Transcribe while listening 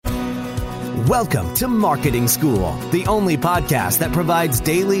Welcome to Marketing School, the only podcast that provides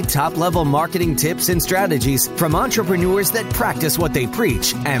daily top-level marketing tips and strategies from entrepreneurs that practice what they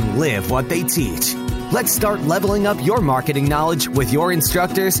preach and live what they teach. Let's start leveling up your marketing knowledge with your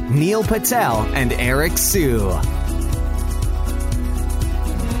instructors, Neil Patel and Eric Sue.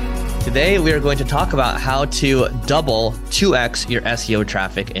 Today, we are going to talk about how to double 2x your SEO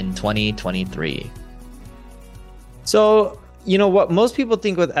traffic in 2023. So, you know what most people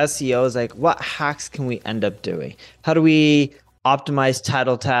think with SEO is like, what hacks can we end up doing? How do we optimize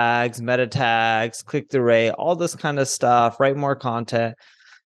title tags, meta tags, click-through rate, all this kind of stuff, write more content?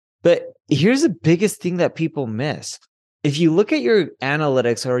 But here's the biggest thing that people miss. If you look at your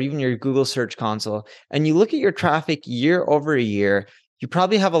analytics or even your Google Search Console and you look at your traffic year over year, you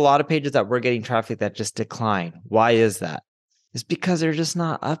probably have a lot of pages that were getting traffic that just decline. Why is that? It's because they're just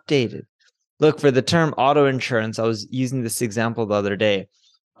not updated. Look, for the term auto insurance, I was using this example the other day.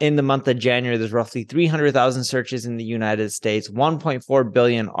 In the month of January, there's roughly 300,000 searches in the United States, 1.4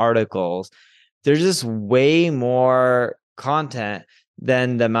 billion articles. There's just way more content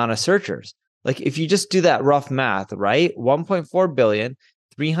than the amount of searchers. Like if you just do that rough math, right? 1.4 billion,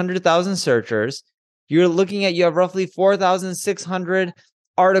 300,000 searchers, you're looking at, you have roughly 4,600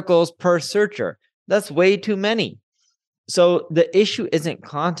 articles per searcher. That's way too many. So the issue isn't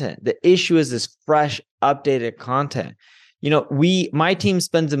content. The issue is this fresh, updated content. You know, my team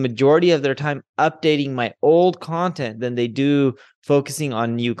spends a majority of their time updating my old content than they do focusing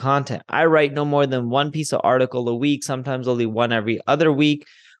on new content. I write no more than one piece of article a week, sometimes only one every other week.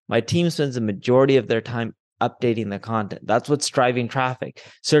 My team spends a majority of their time updating the content. That's what's driving traffic.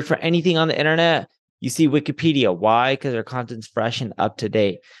 Search for anything on the internet. You see Wikipedia. Why? Because their content's fresh and up to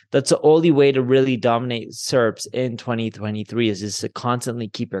date. That's the only way to really dominate SERPs in 2023 is just to constantly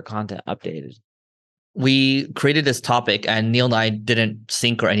keep your content updated. We created this topic and Neil and I didn't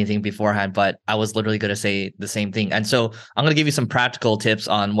sync or anything beforehand, but I was literally going to say the same thing. And so I'm going to give you some practical tips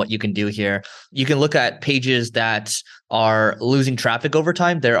on what you can do here. You can look at pages that are losing traffic over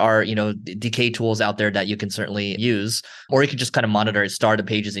time. There are, decay tools out there that you can certainly use, or you can just kind of monitor star the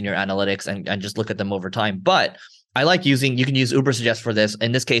pages in your analytics and just look at them over time. But I like you can use Ubersuggest for this.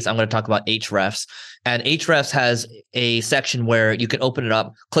 In this case, I'm going to talk about Ahrefs. And Ahrefs has a section where you can open it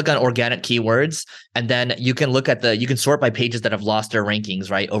up, click on organic keywords, and then you can look at you can sort by pages that have lost their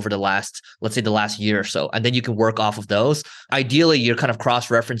rankings, right, over the last year or so. And then you can work off of those. Ideally, you're kind of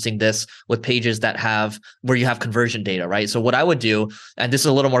cross-referencing this with pages where you have conversion data, right? So what I would do, and this is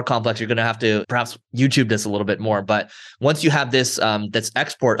a little more complex, you're going to have to perhaps YouTube this a little bit more, but once you have this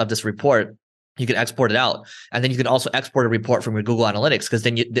export of this report, you can export it out. And then you can also export a report from your Google Analytics because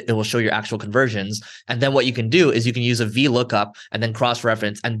then it will show your actual conversions. And then what you can do is you can use a VLOOKUP and then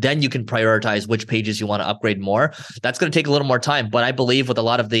cross-reference, and then you can prioritize which pages you want to upgrade more. That's going to take a little more time, but I believe with a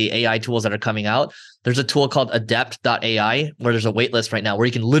lot of the AI tools that are coming out, there's a tool called adept.ai where there's a waitlist right now where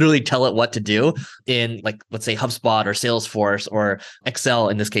you can literally tell it what to do in, like, let's say HubSpot or Salesforce or Excel.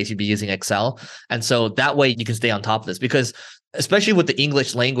 In this case, you'd be using Excel. And so that way you can stay on top of this because especially with the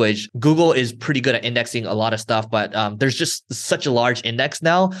English language, Google is pretty good at indexing a lot of stuff, but there's just such a large index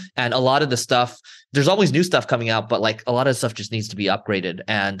now. And a lot of the stuff, there's always new stuff coming out, but like a lot of stuff just needs to be upgraded.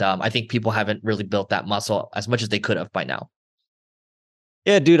 And I think people haven't really built that muscle as much as they could have by now.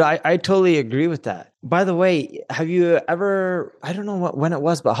 Yeah, dude, I totally agree with that. By the way, have you ever, I don't know when it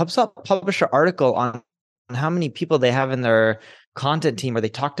was, but HubSpot published an article on how many people they have in their content team where they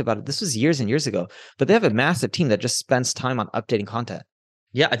talked about it. This was years and years ago, but they have a massive team that just spends time on updating content.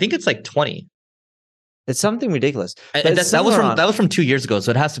 Yeah, I think it's like 20. It's something ridiculous. That was from 2 years ago,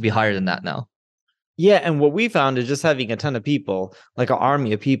 so it has to be higher than that now. Yeah, and what we found is just having a ton of people, like an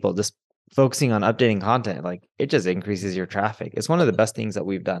army of people, just focusing on updating content, like it just increases your traffic. It's one of the best things that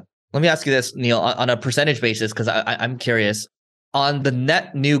we've done. Let me ask you this, Neil, on a percentage basis, because I'm curious. On the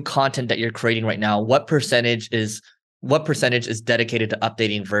net new content that you're creating right now, what percentage is dedicated to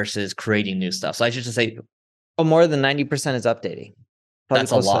updating versus creating new stuff? So I should just say, more than 90% is updating. Probably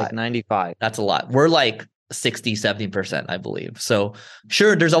that's a lot. Like 95. That's a lot. We're like 60, 70%, I believe. So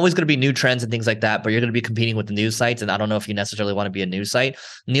sure, there's always going to be new trends and things like that, but you're going to be competing with the news sites. And I don't know if you necessarily want to be a news site.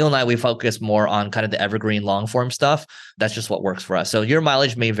 Neil and I, we focus more on kind of the evergreen long form stuff. That's just what works for us. So your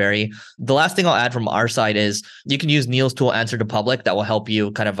mileage may vary. The last thing I'll add from our side is you can use Neil's tool, Answer to Public, that will help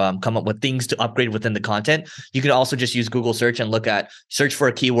you kind of come up with things to upgrade within the content. You can also just use Google search and search for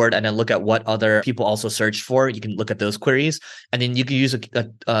a keyword and then look at what other people also search for. You can look at those queries. And then you can use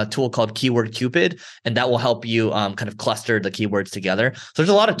a tool called Keyword Cupid, and that will help you kind of cluster the keywords together. So there's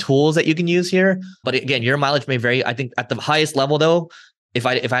a lot of tools that you can use here. But again, your mileage may vary. I think at the highest level though, if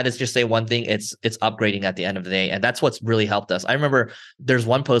I had to just say one thing, it's upgrading at the end of the day. And that's what's really helped us. I remember there's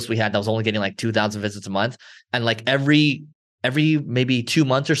one post we had that was only getting like 2,000 visits a month. And like every maybe 2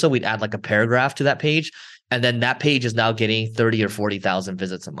 months or so, we'd add like a paragraph to that page. And then that page is now getting 30 or 40,000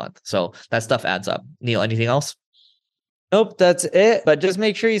 visits a month. So that stuff adds up. Neil, anything else? Nope, that's it. But just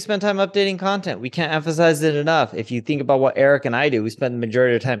make sure you spend time updating content. We can't emphasize it enough. If you think about what Eric and I do, we spend the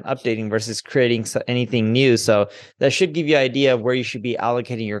majority of the time updating versus creating anything new. So that should give you an idea of where you should be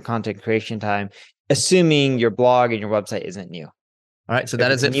allocating your content creation time, assuming your blog and your website isn't new. All right. So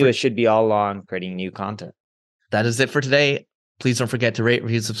that is it. It should be all on creating new content. That is it for today. Please don't forget to rate,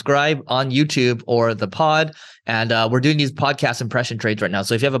 review, subscribe on YouTube or the pod. And we're doing these podcast impression trades right now.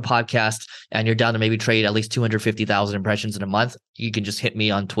 So if you have a podcast and you're down to maybe trade at least 250,000 impressions in a month, you can just hit me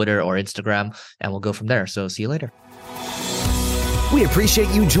on Twitter or Instagram and we'll go from there. So see you later. We appreciate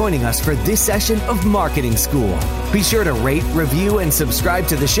you joining us for this session of Marketing School. Be sure to rate, review, and subscribe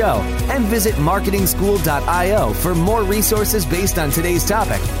to the show, and visit marketingschool.io for more resources based on today's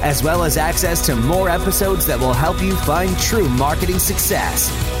topic, as well as access to more episodes that will help you find true marketing success.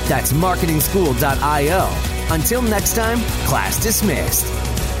 That's marketingschool.io. Until next time, class dismissed.